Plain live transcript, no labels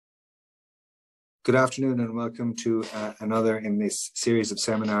Good afternoon and welcome to another in this series of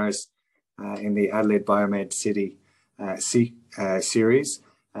seminars in the Adelaide Biomed City series.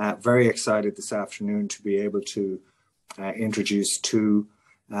 Very excited this afternoon to be able to introduce two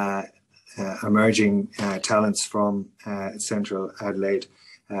emerging talents from Central Adelaide.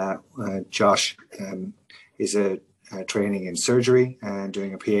 Josh is training in surgery and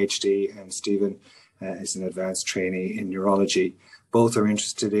doing a PhD, and Stephen is an advanced trainee in neurology. Both are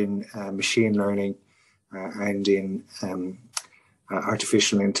interested in machine learning and in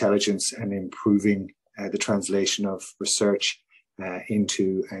artificial intelligence and improving the translation of research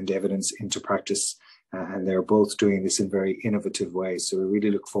into and evidence into practice. And they're both doing this in very innovative ways. So we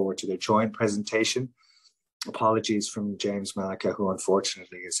really look forward to their joint presentation. Apologies from James Malacca, who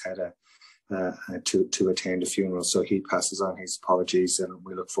unfortunately has had to attend a funeral. So he passes on his apologies, and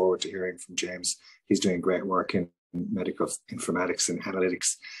we look forward to hearing from James. He's doing great work in medical informatics and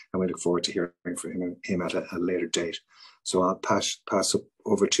analytics, and we look forward to hearing from him at a later date. So I'll pass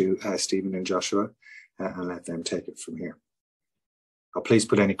over to Stephen and Joshua and let them take it from here. Please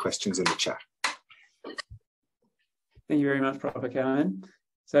put any questions in the chat. Thank you very much, Prof. CALHN.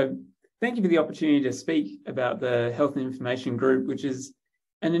 So thank you for the opportunity to speak about the Health and Information Group, which is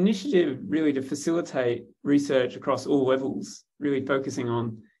an initiative really to facilitate research across all levels, really focusing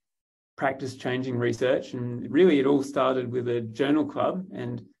on practice-changing research. And really it all started with a journal club,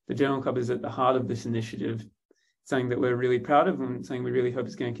 and the journal club is at the heart of this initiative, something that we're really proud of and something we really hope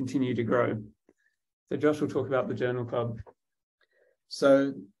is going to continue to grow. So Josh will talk about the journal club.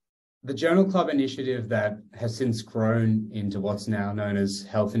 So the journal club initiative that has since grown into what's now known as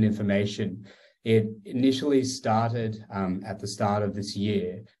Health and Information, it initially started at the start of this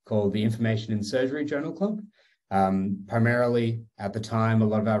year, called the Information in Surgery Journal Club. Primarily at the time, a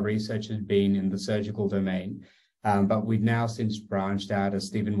lot of our research had been in the surgical domain, but we've now since branched out, as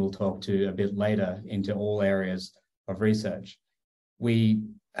Stephen will talk to a bit later, into all areas of research. We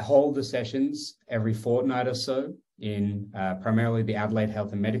hold the sessions every fortnight or so in primarily the Adelaide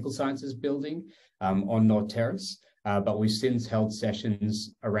Health and Medical Sciences building on North Terrace, but we've since held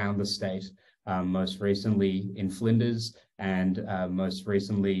sessions around the state, most recently in Flinders and most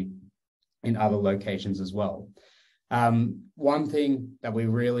recently in other locations as well. One thing that we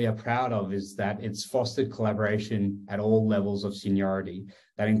really are proud of is that it's fostered collaboration at all levels of seniority.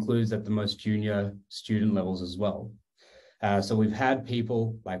 That includes at the most junior student levels as well. So we've had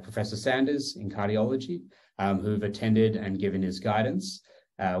people like Professor Sanders in cardiology who've attended and given his guidance.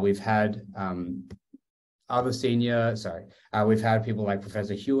 We've had we've had people like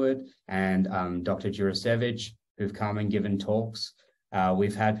Professor Hewitt and Dr. Jurasevich who've come and given talks.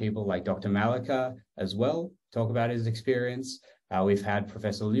 We've had people like Dr. Malacca as well talk about his experience. We've had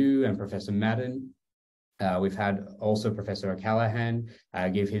Professor Liu and Professor Madden. We've had also Professor CALHN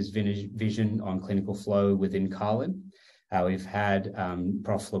give his vision on clinical flow within CALHN. We've had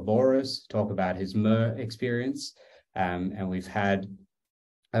Prof. Laboris talk about his MER experience. And we've had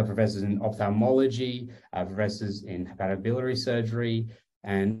professors in ophthalmology, professors in hepatobiliary surgery,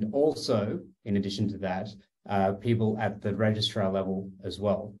 and also, in addition to that, people at the registrar level as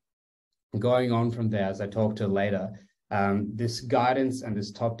well. Going on from there, as I talk to later, this guidance and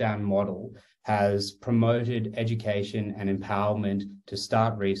this top-down model has promoted education and empowerment to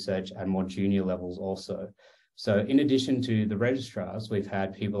start research at more junior levels also. So in addition to the registrars, we've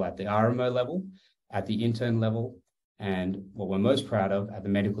had people at the RMO level, at the intern level, and what we're most proud of, at the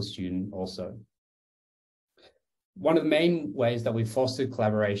medical student also. One of the main ways that we've fostered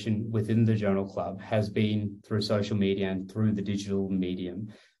collaboration within the Journal Club has been through social media and through the digital medium,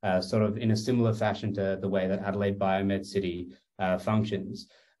 sort of in a similar fashion to the way that Adelaide Biomed City functions.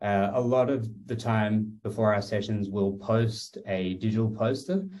 A lot of the time before our sessions, we'll post a digital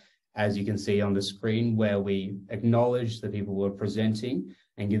poster, as you can see on the screen, where we acknowledge the people who are presenting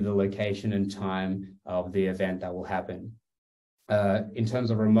and give the location and time of the event that will happen. In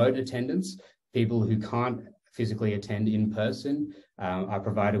terms of remote attendance, people who can't physically attend in person are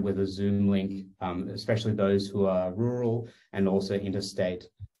provided with a Zoom link, especially those who are rural and also interstate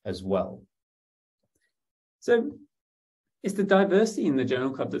as well. So it's the diversity in the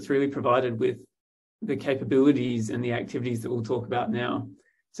Journal Club that's really provided with the capabilities and the activities that we'll talk about now.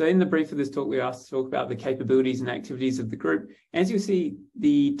 So in the brief of this talk, we asked to talk about the capabilities and activities of the group. As you see,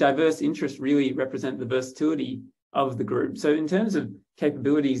 the diverse interests really represent the versatility of the group. So in terms of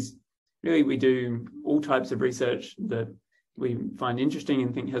capabilities, really we do all types of research that we find interesting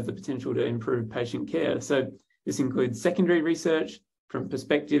and think has the potential to improve patient care. So this includes secondary research from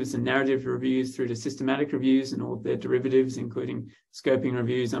perspectives and narrative reviews through to systematic reviews and all of their derivatives, including scoping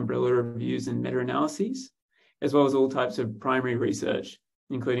reviews, umbrella reviews, and meta-analyses, as well as all types of primary research,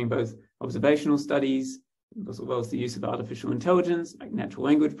 including both observational studies, as well as the use of artificial intelligence, like natural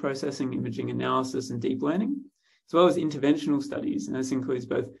language processing, imaging analysis, and deep learning, as well as interventional studies. And this includes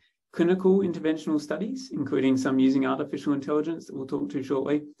both clinical interventional studies, including some using artificial intelligence that we'll talk to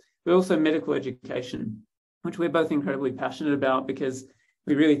shortly, but also medical education, which we're both incredibly passionate about because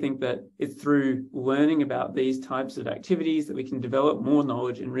we really think that it's through learning about these types of activities that we can develop more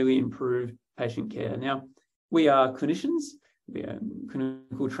knowledge and really improve patient care. Now, we are clinicians, we are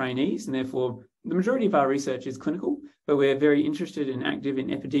clinical trainees, and therefore the majority of our research is clinical, but we're very interested and active in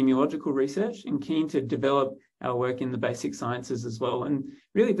epidemiological research and keen to develop our work in the basic sciences as well. And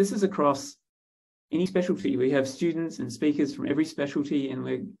really, this is across any specialty. We have students and speakers from every specialty, and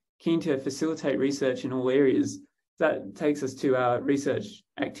we're keen to facilitate research in all areas. That takes us to our research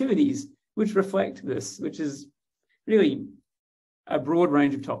activities, which reflect this, which is really a broad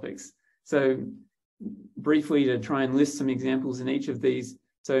range of topics. So briefly, to try and list some examples in each of these.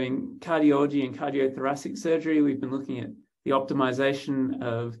 So in cardiology and cardiothoracic surgery, we've been looking at the optimization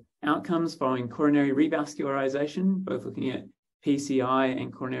of outcomes following coronary revascularization, both looking at PCI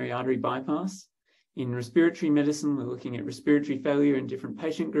and coronary artery bypass. In respiratory medicine, we're looking at respiratory failure in different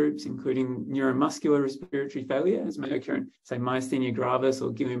patient groups, including neuromuscular respiratory failure, as may occur in, say, myasthenia gravis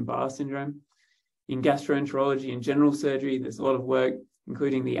or Guillain-Barré syndrome. In gastroenterology and general surgery, there's a lot of work,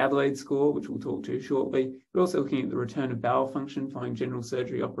 including the Adelaide score, which we'll talk to shortly. We're also looking at the return of bowel function following general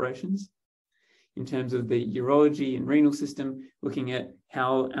surgery operations. In terms of the urology and renal system, looking at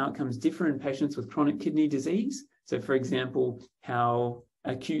how outcomes differ in patients with chronic kidney disease. So, for example, how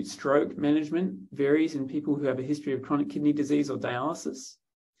acute stroke management varies in people who have a history of chronic kidney disease or dialysis.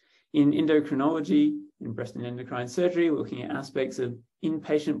 In endocrinology, in breast and endocrine surgery, we're looking at aspects of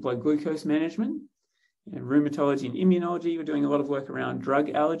inpatient blood glucose management. In rheumatology and immunology, we're doing a lot of work around drug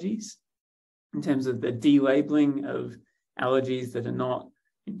allergies in terms of the delabeling of allergies that are not,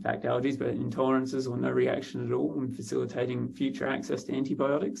 in fact, allergies, but intolerances or no reaction at all, and facilitating future access to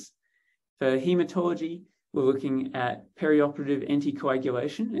antibiotics. For hematology, we're looking at perioperative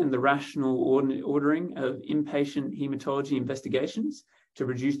anticoagulation and the rational ordering of inpatient hematology investigations to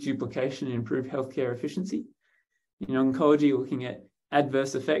reduce duplication and improve healthcare efficiency. In oncology, looking at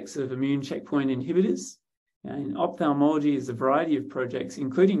adverse effects of immune checkpoint inhibitors. In ophthalmology is a variety of projects,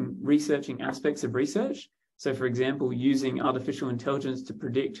 including researching aspects of research. So, for example, using artificial intelligence to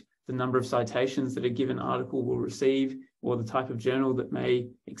predict the number of citations that a given article will receive or the type of journal that may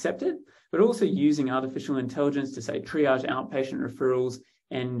accept it, but also using artificial intelligence to, say, triage outpatient referrals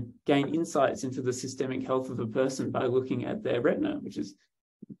and gain insights into the systemic health of a person by looking at their retina, which is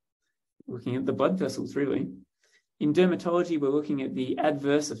looking at the blood vessels, really. In dermatology, we're looking at the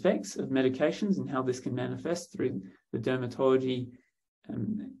adverse effects of medications and how this can manifest through the dermatology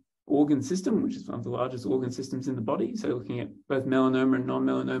organ system, which is one of the largest organ systems in the body. So looking at both melanoma and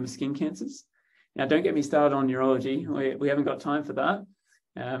non-melanoma skin cancers. Now, don't get me started on neurology. We haven't got time for that.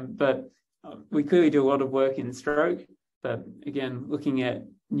 But we clearly do a lot of work in stroke. But again, looking at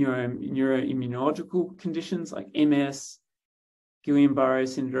neuroimmunological conditions like MS, Guillain-Barré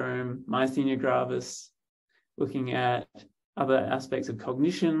syndrome, myasthenia gravis, looking at other aspects of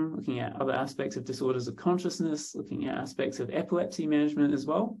cognition, looking at other aspects of disorders of consciousness, looking at aspects of epilepsy management as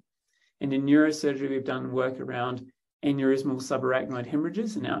well. And in neurosurgery, we've done work around aneurysmal subarachnoid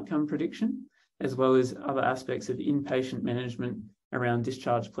hemorrhages and outcome prediction, as well as other aspects of inpatient management around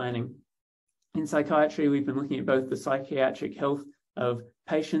discharge planning. In psychiatry, we've been looking at both the psychiatric health of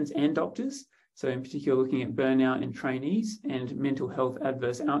patients and doctors, so in particular looking at burnout in trainees and mental health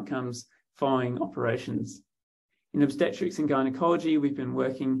adverse outcomes following operations. In obstetrics and gynecology, we've been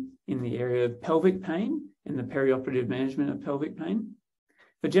working in the area of pelvic pain and the perioperative management of pelvic pain.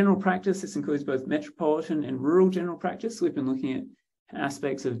 For general practice, this includes both metropolitan and rural general practice. We've been looking at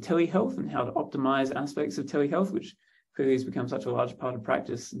aspects of telehealth and how to optimize aspects of telehealth, which clearly has become such a large part of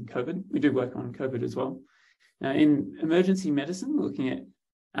practice in COVID. We do work on COVID as well. Now, in emergency medicine, we're looking at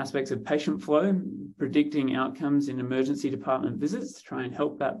aspects of patient flow, predicting outcomes in emergency department visits to try and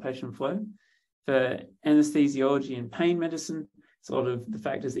help that patient flow. For anesthesiology and pain medicine, it's a lot of the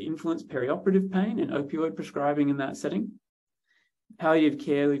factors that influence perioperative pain and opioid prescribing in that setting. Palliative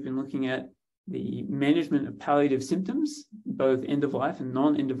care, we've been looking at the management of palliative symptoms, both end-of-life and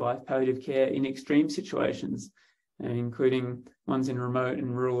non-end-of-life palliative care in extreme situations, including ones in remote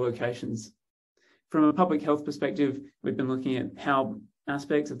and rural locations. From a public health perspective, we've been looking at how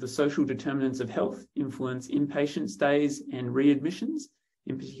aspects of the social determinants of health influence inpatient stays and readmissions,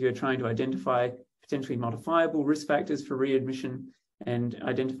 in particular trying to identify potentially modifiable risk factors for readmission and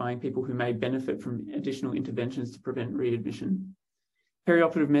identifying people who may benefit from additional interventions to prevent readmission.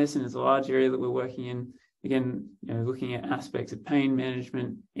 Perioperative medicine is a large area that we're working in, Again, looking at aspects of pain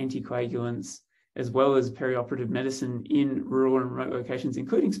management, anticoagulants, as well as perioperative medicine in rural and remote locations,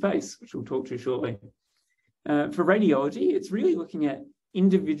 including space, which we'll talk to shortly. For radiology, it's really looking at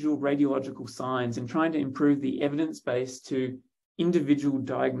individual radiological signs and trying to improve the evidence base to individual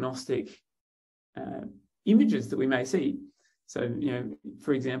diagnostic images that we may see. So,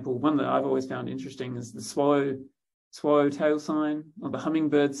 for example, one that I've always found interesting is the swallowtail sign or the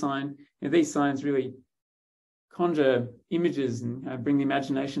hummingbird sign. These signs really conjure images and bring the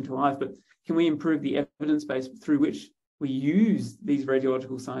imagination to life, but can we improve the evidence base through which we use these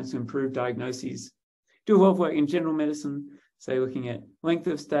radiological signs to improve diagnoses? Do a lot of work in general medicine, say looking at length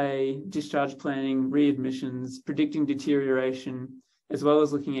of stay, discharge planning, readmissions, predicting deterioration, as well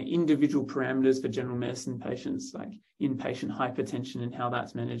as looking at individual parameters for general medicine patients, like inpatient hypertension and how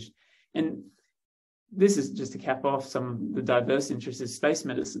that's managed. And this is just to cap off some of the diverse interests is space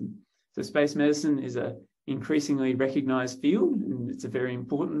medicine. So space medicine is a increasingly recognized field, and it's a very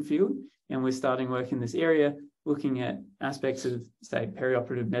important field. And we're starting work in this area, looking at aspects of, say,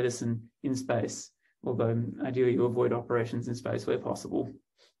 perioperative medicine in space, although ideally you avoid operations in space where possible.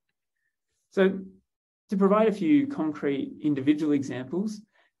 So to provide a few concrete individual examples,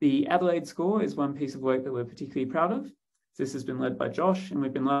 the Adelaide score is one piece of work that we're particularly proud of. This has been led by Josh, and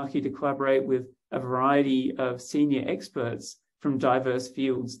we've been lucky to collaborate with a variety of senior experts from diverse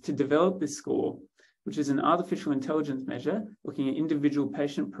fields to develop this score, which is an artificial intelligence measure looking at individual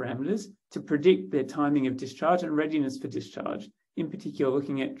patient parameters to predict their timing of discharge and readiness for discharge, in particular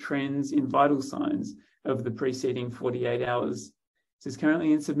looking at trends in vital signs over the preceding 48 hours. This is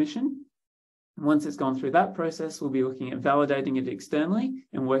currently in submission. Once it's gone through that process, we'll be looking at validating it externally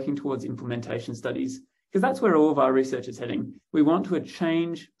and working towards implementation studies, because that's where all of our research is heading. We want to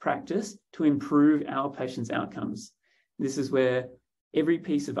change practice to improve our patients' outcomes. This is where every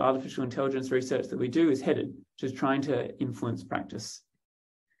piece of artificial intelligence research that we do is headed, which is trying to influence practice.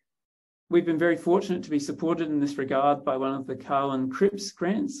 We've been very fortunate to be supported in this regard by one of the CALHN CRIPS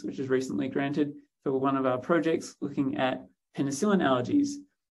grants, which was recently granted for one of our projects looking at penicillin allergies.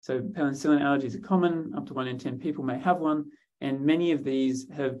 So penicillin allergies are common, up to 1 in 10 people may have one, and many of these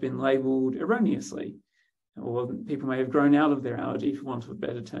have been labelled erroneously, or people may have grown out of their allergy, for want of a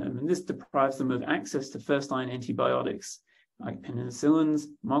better term, and this deprives them of access to first-line antibiotics like penicillins,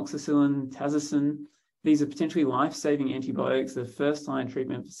 amoxicillin, tazocin. These are potentially life-saving antibiotics, the first-line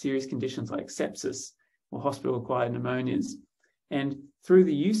treatment for serious conditions like sepsis or hospital-acquired pneumonias. And through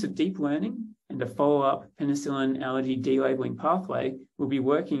the use of deep learning and a follow-up penicillin allergy delabeling pathway, we'll be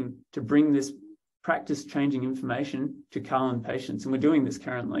working to bring this practice-changing information to CALHN patients. And we're doing this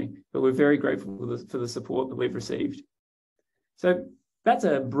currently, but we're very grateful for the support that we've received. So that's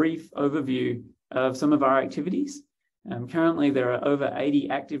a brief overview of some of our activities. Currently, there are over 80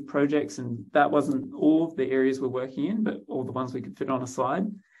 active projects, and that wasn't all of the areas we're working in, but all the ones we could fit on a slide.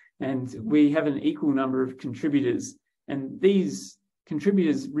 And we have an equal number of contributors, and these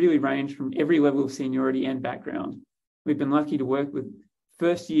contributors really range from every level of seniority and background. We've been lucky to work with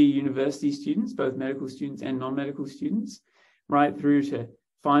first-year university students, both medical students and non-medical students, right through to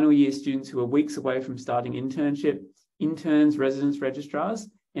final year students who are weeks away from starting internship, interns, residents, registrars,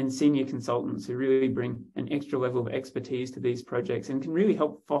 and senior consultants who really bring an extra level of expertise to these projects and can really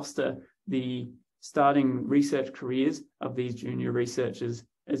help foster the starting research careers of these junior researchers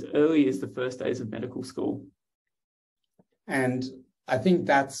as early as the first days of medical school. And I think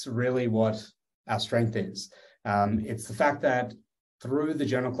that's really what our strength is. It's the fact that through the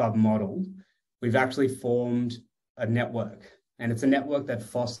Journal Club model, we've actually formed a network, and it's a network that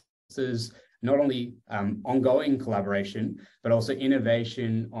fosters not only ongoing collaboration, but also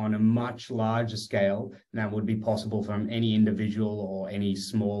innovation on a much larger scale than would be possible from any individual or any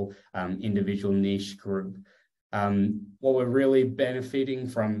small individual niche group. What we're really benefiting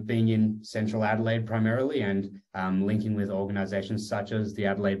from being in Central Adelaide primarily and linking with organizations such as the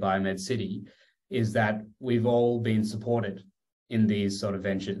Adelaide Biomed City is that we've all been supported in these sort of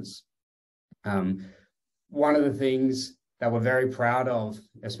ventures. One of the things that we're very proud of,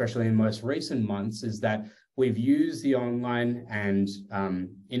 especially in most recent months, is that we've used the online and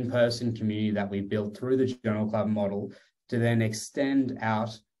in-person community that we built through the Journal Club model to then extend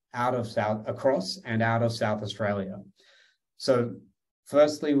across and out of South Australia. So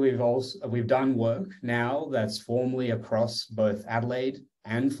firstly, we've done work now that's formally across both Adelaide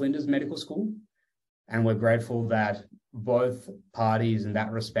and Flinders Medical School. And we're grateful that both parties in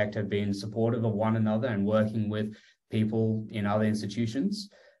that respect have been supportive of one another and working with people in other institutions.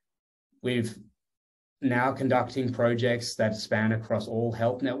 We've now conducting projects that span across all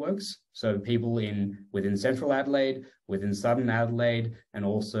health networks. So people within Central Adelaide, within Southern Adelaide, and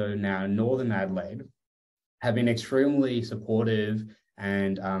also now Northern Adelaide. have been extremely supportive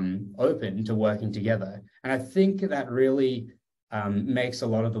and open to working together. And I think that really makes a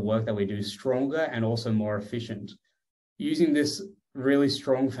lot of the work that we do stronger and also more efficient. Using this really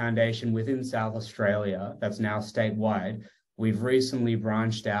strong foundation within South Australia that's now statewide, we've recently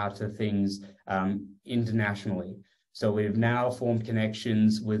branched out to things internationally. So we've now formed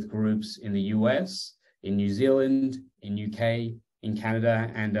connections with groups in the US, in New Zealand, in UK, in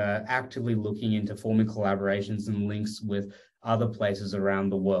Canada, and are actively looking into forming collaborations and links with other places around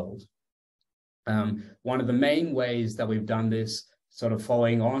the world. One of the main ways that we've done this, sort of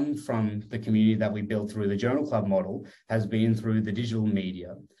following on from the community that we built through the Journal Club model, has been through the digital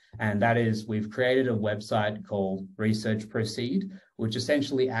media. And that is, we've created a website called Research Proceed, which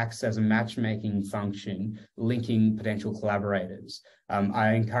essentially acts as a matchmaking function, linking potential collaborators.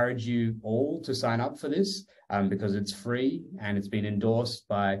 I encourage you all to sign up for this because it's free and it's been endorsed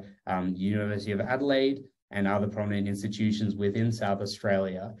by the University of Adelaide and other prominent institutions within South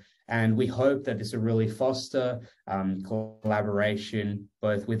Australia. And we hope that this will really foster collaboration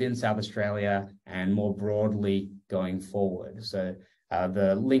both within South Australia and more broadly going forward. So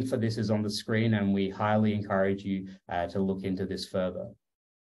the link for this is on the screen, and we highly encourage you to look into this further.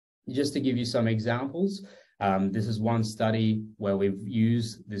 Just to give you some examples, this is one study where we've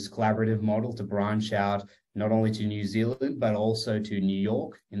used this collaborative model to branch out not only to New Zealand, but also to New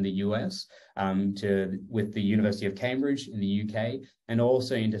York in the US, with the University of Cambridge in the UK, and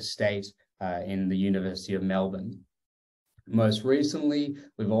also interstate in the University of Melbourne. Most recently,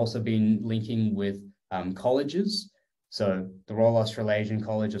 we've also been linking with colleges. So the Royal Australasian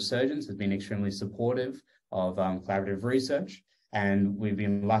College of Surgeons has been extremely supportive of collaborative research, and we've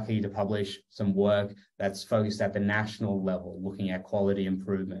been lucky to publish some work that's focused at the national level, looking at quality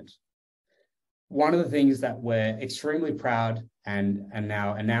improvement. One of the things that we're extremely proud and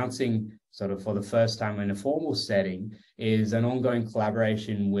now announcing sort of for the first time in a formal setting is an ongoing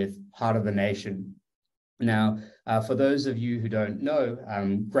collaboration with Heart of the Nation. Now, for those of you who don't know,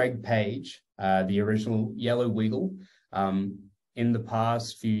 Greg Page, the original Yellow Wiggle, in the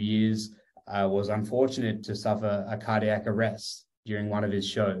past few years was unfortunate to suffer a cardiac arrest during one of his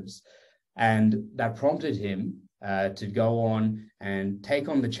shows. And that prompted him to go on and take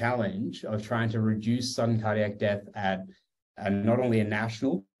on the challenge of trying to reduce sudden cardiac death at not only a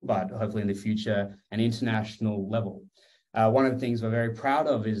national, but hopefully in the future, an international level. One of the things we're very proud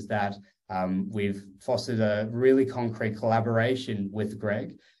of is that we've fostered a really concrete collaboration with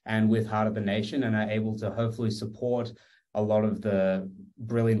Greg and with Heart of the Nation, and are able to hopefully support a lot of the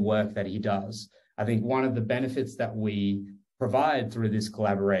brilliant work that he does. I think one of the benefits that we provide through this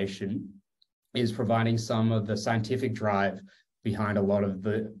collaboration is providing some of the scientific drive behind a lot of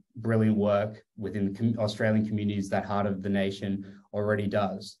the brilliant work within the Australian communities that Heart of the Nation already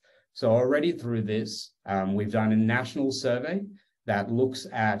does. So already through this, we've done a national survey that looks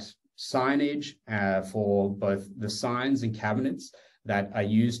at signage for both the signs and cabinets that are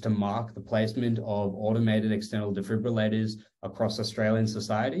used to mark the placement of automated external defibrillators across Australian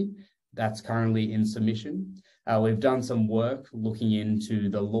society. That's currently in submission. We've done some work looking into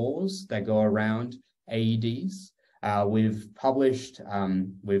the laws that go around AEDs. We've published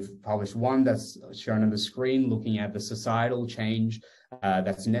one that's shown on the screen looking at the societal change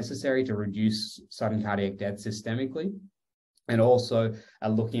that's necessary to reduce sudden cardiac death systemically, and also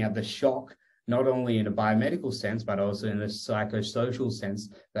looking at the shock, not only in a biomedical sense, but also in a psychosocial sense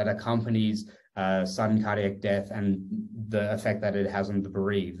that accompanies sudden cardiac death and the effect that it has on the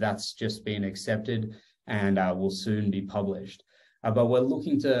bereaved. That's just been accepted and will soon be published. But we're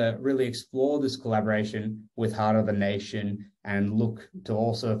looking to really explore this collaboration with Heart of the Nation and look to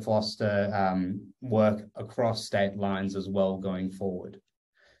also foster work across state lines as well going forward.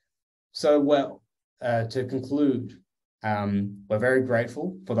 So, well, to conclude, we're very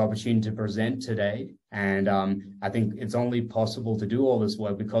grateful for the opportunity to present today. And I think it's only possible to do all this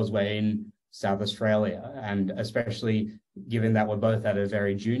work because we're in South Australia, and especially given that we're both at a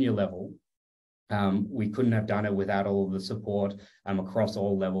very junior level, we couldn't have done it without all of the support across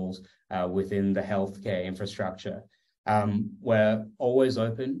all levels within the healthcare infrastructure. We're always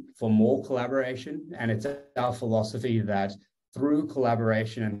open for more collaboration, and it's our philosophy that through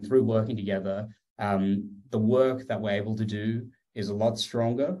collaboration and through working together, the work that we're able to do is a lot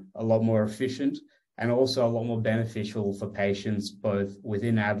stronger, a lot more efficient, and also a lot more beneficial for patients both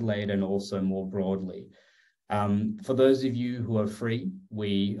within Adelaide and also more broadly. For those of you who are free,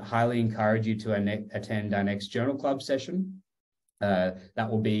 we highly encourage you to attend our next Journal Club session. That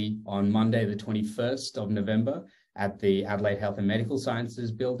will be on Monday, the 21st of November at the Adelaide Health and Medical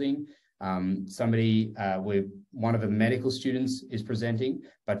Sciences building. One of the medical students is presenting,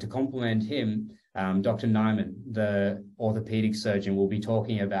 but to complement him, Dr. Nyman, the orthopedic surgeon, will be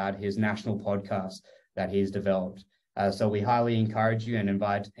talking about his national podcast that he's developed. So we highly encourage you and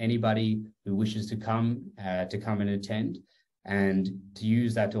invite anybody who wishes to come and attend, and to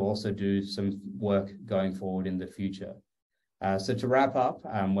use that to also do some work going forward in the future. So to wrap up,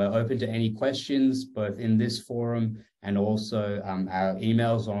 we're open to any questions, both in this forum and also our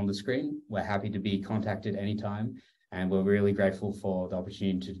emails are on the screen. We're happy to be contacted anytime, and we're really grateful for the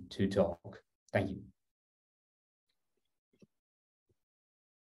opportunity to talk. Thank you.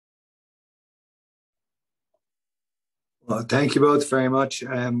 Well, thank you both very much.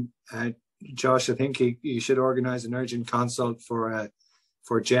 Josh, I think you should organize an urgent consult for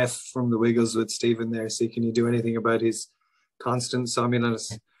Jeff from the Wiggles with Stephen there. See, can you do anything about his constant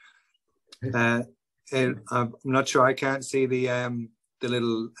somnolence? And I'm not sure, I can't see the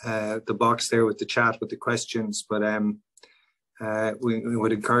little the box there with the chat with the questions, but we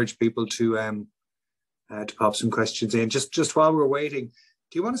would encourage people to pop some questions in. Just while we're waiting,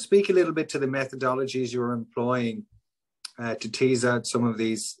 do you want to speak a little bit to the methodologies you're employing to tease out some of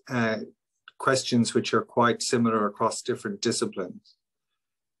these questions which are quite similar across different disciplines?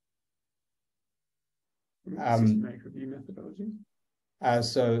 Systematic review methodology.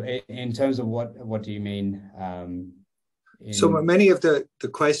 So in terms of what do you mean? So many of the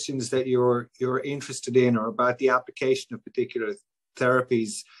questions that you're interested in are about the application of particular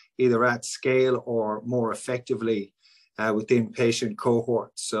therapies, either at scale or more effectively within patient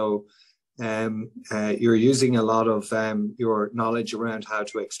cohorts. So you're using a lot of your knowledge around how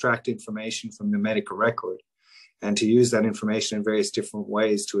to extract information from the medical record and to use that information in various different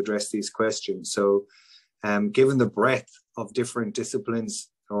ways to address these questions. So given the breadth of different disciplines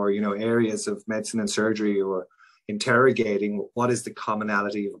or areas of medicine and surgery or interrogating, what is the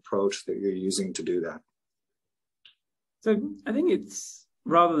commonality of approach that you're using to do that? So I think it's,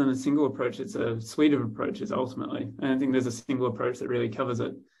 rather than a single approach, it's a suite of approaches ultimately. I don't think there's a single approach that really covers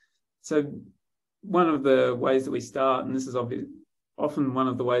it. So one of the ways that we start, and this is often one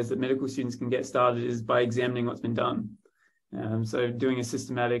of the ways that medical students can get started, is by examining what's been done. So doing a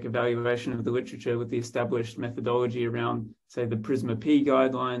systematic evaluation of the literature with the established methodology around, say, the PRISMA P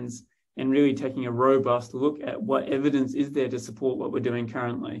guidelines, and really taking a robust look at what evidence is there to support what we're doing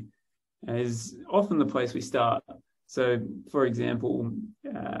currently, is often the place we start. So, for example,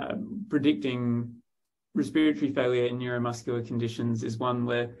 predicting respiratory failure in neuromuscular conditions is one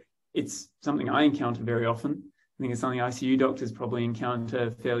where it's something I encounter very often. I think it's something ICU doctors probably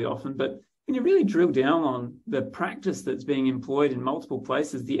encounter fairly often, but when you really drill down on the practice that's being employed in multiple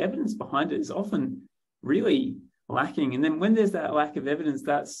places, the evidence behind it is often really lacking. And then when there's that lack of evidence,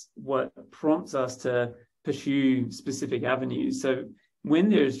 that's what prompts us to pursue specific avenues. So when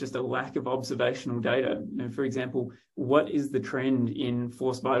there's just a lack of observational data, for example, what is the trend in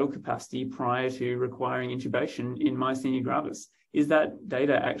forced vital capacity prior to requiring intubation in myasthenia gravis? Is that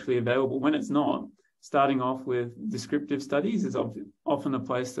data actually available? When it's not, starting off with descriptive studies is often a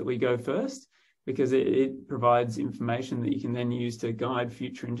place that we go first, because it provides information that you can then use to guide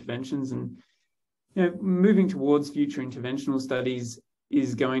future interventions. And moving towards future interventional studies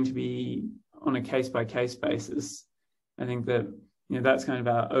is going to be on a case-by-case basis. I think that that's kind of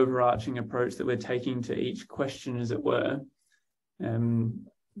our overarching approach that we're taking to each question, as it were,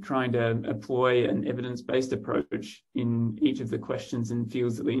 trying to employ an evidence-based approach in each of the questions and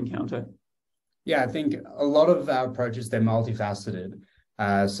fields that we encounter. Yeah, I think a lot of our approaches, they're multifaceted.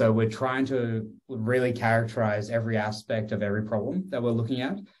 So we're trying to really characterize every aspect of every problem that we're looking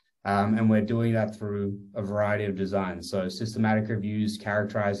at. And we're doing that through a variety of designs. So systematic reviews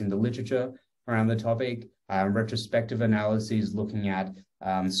characterizing the literature around the topic, retrospective analyses looking at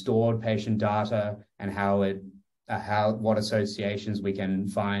stored patient data and what associations we can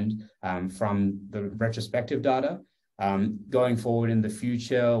find from the retrospective data. Going forward in the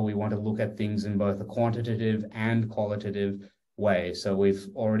future, we want to look at things in both a quantitative and qualitative way. So we've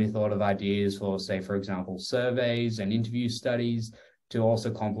already thought of ideas for, say, for example, surveys and interview studies to also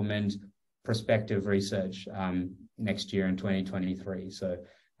complement prospective research next year in 2023. So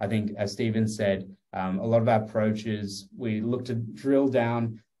I think, as Stephen said, a lot of our approaches, we look to drill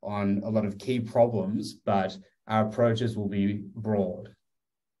down on a lot of key problems, but our approaches will be broad.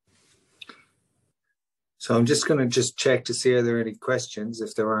 So I'm just going to check to see are there any questions.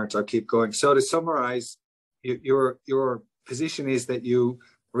 If there aren't, I'll keep going. So to summarize, your position is that you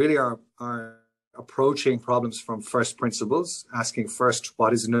really are approaching problems from first principles, asking first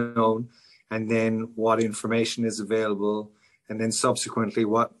what is known, and then what information is available, and then subsequently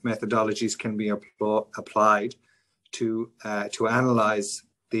what methodologies can be applied to analyze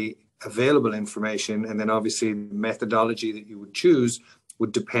the available information, and then obviously the methodology that you would choose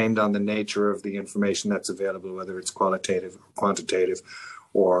would depend on the nature of the information that's available, whether it's qualitative or quantitative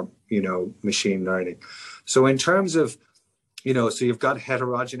or, machine learning. So in terms of, so you've got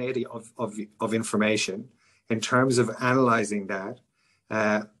heterogeneity of information. In terms of analyzing that,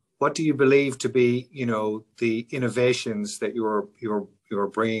 what do you believe to be, the innovations that you're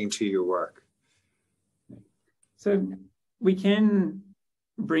bringing to your work? So we can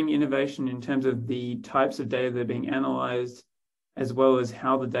bring innovation in terms of the types of data that are being analyzed, as well as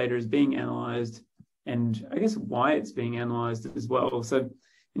how the data is being analyzed, and I guess why it's being analyzed as well. So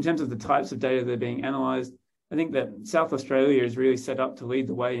in terms of the types of data that are being analyzed, I think that South Australia is really set up to lead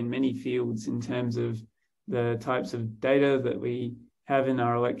the way in many fields in terms of the types of data that we have in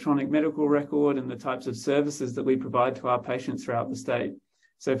our electronic medical record and the types of services that we provide to our patients throughout the state.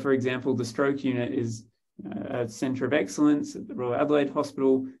 So for example, the stroke unit is a centre of excellence at the Royal Adelaide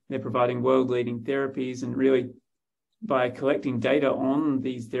Hospital. They're providing world-leading therapies, and really by collecting data on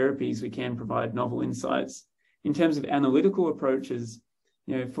these therapies, we can provide novel insights. In terms of analytical approaches,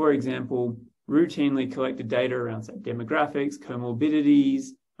 for example, routinely collected data around demographics, comorbidities,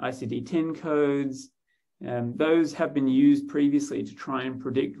 ICD-10 codes, those have been used previously to try and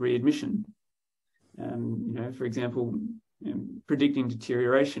predict readmission. For example, predicting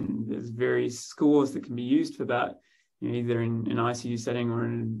deterioration. There's various scores that can be used for that, either in an ICU setting or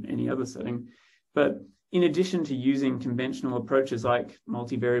in any other setting. But in addition to using conventional approaches like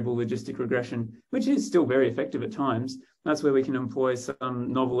multivariable logistic regression, which is still very effective at times, that's where we can employ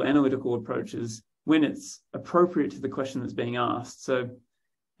some novel analytical approaches when it's appropriate to the question that's being asked. So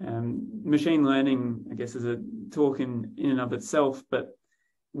machine learning, I guess, is a talk in and of itself, but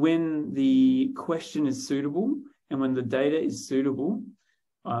when the question is suitable and when the data is suitable,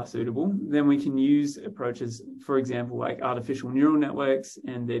 then we can use approaches, for example, like artificial neural networks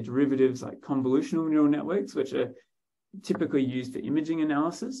and their derivatives like convolutional neural networks, which are typically used for imaging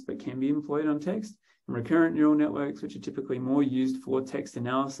analysis, but can be employed on text, and recurrent neural networks, which are typically more used for text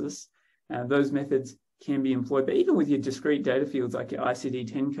analysis. Those methods can be employed, but even with your discrete data fields like your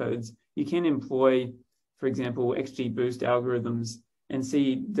ICD-10 codes, you can employ, for example, XGBoost algorithms and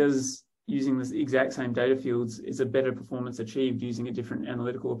see, does using this exact same data fields, is a better performance achieved using a different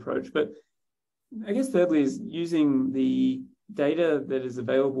analytical approach. But I guess thirdly is using the data that is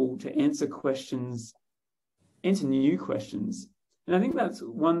available to answer new questions. And I think that's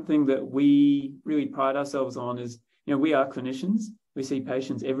one thing that we really pride ourselves on is, we are clinicians, we see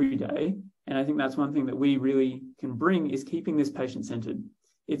patients every day. And I think that's one thing that we really can bring is keeping this patient-centered.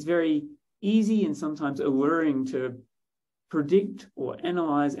 It's very easy and sometimes alluring to predict or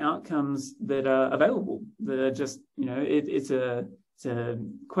analyze outcomes that are available, that are just, it's a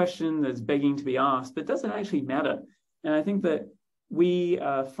question that's begging to be asked, but does it actually matter? And I think that we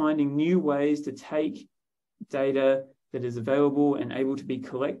are finding new ways to take data that is available and able to be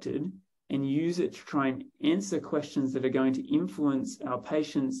collected and use it to try and answer questions that are going to influence our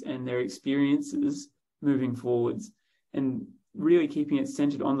patients and their experiences moving forwards, and really keeping it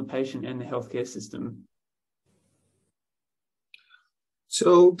centered on the patient and the healthcare system.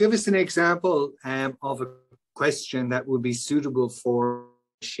 So give us an example of a question that would be suitable for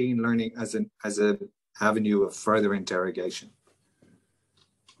machine learning as an avenue of further interrogation.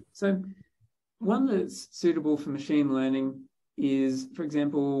 So one that's suitable for machine learning is, for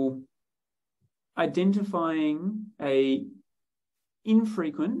example, identifying a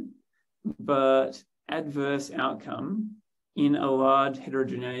infrequent but adverse outcome in a large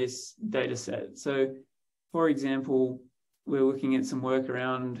heterogeneous data set. So, for example, we're looking at some work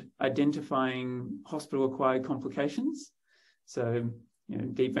around identifying hospital-acquired complications. So,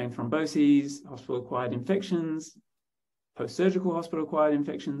 deep vein thromboses, hospital-acquired infections, post-surgical hospital-acquired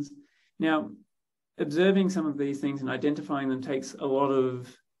infections. Now, observing some of these things and identifying them takes a lot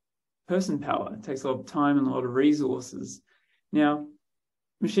of person power. It takes a lot of time and a lot of resources. Now,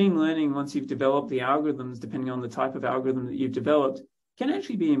 machine learning, once you've developed the algorithms, depending on the type of algorithm that you've developed, can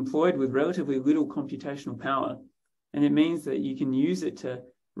actually be employed with relatively little computational power. And it means that you can use it to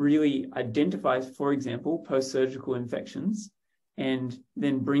really identify, for example, post-surgical infections, and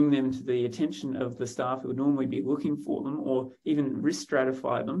then bring them to the attention of the staff who would normally be looking for them, or even risk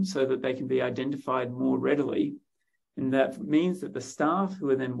stratify them so that they can be identified more readily. And that means that the staff who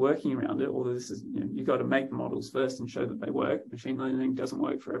are then working around it, although this is, you've got to make the models first and show that they work. Machine learning doesn't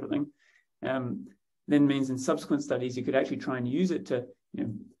work for everything. Then means in subsequent studies, you could actually try and use it to,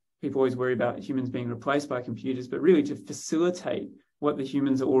 people always worry about humans being replaced by computers, but really to facilitate what the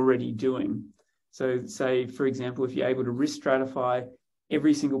humans are already doing. So say, for example, if you're able to risk stratify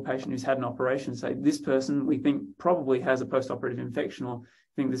every single patient who's had an operation, say this person we think probably has a post-operative infection, or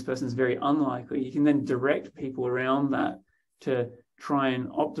think this person is very unlikely, you can then direct people around that to try and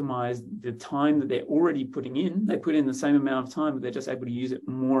optimize the time that they're already putting in. They put in the same amount of time, but they're just able to use it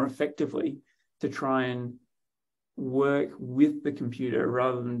more effectively to try and work with the computer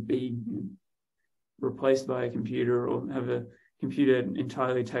rather than be replaced by a computer or have a computer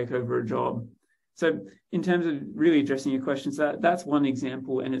entirely take over a job. So in terms of really addressing your questions, that's one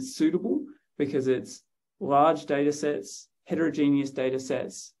example, and it's suitable because it's large data sets, heterogeneous data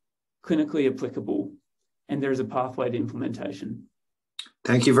sets, clinically applicable, and there's a pathway to implementation.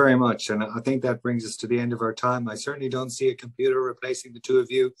 Thank you very much. And I think that brings us to the end of our time. I certainly don't see a computer replacing the two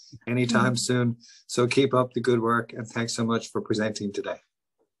of you anytime soon. So keep up the good work, and thanks so much for presenting today.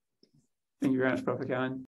 Thank you very much, Prof. CALHN.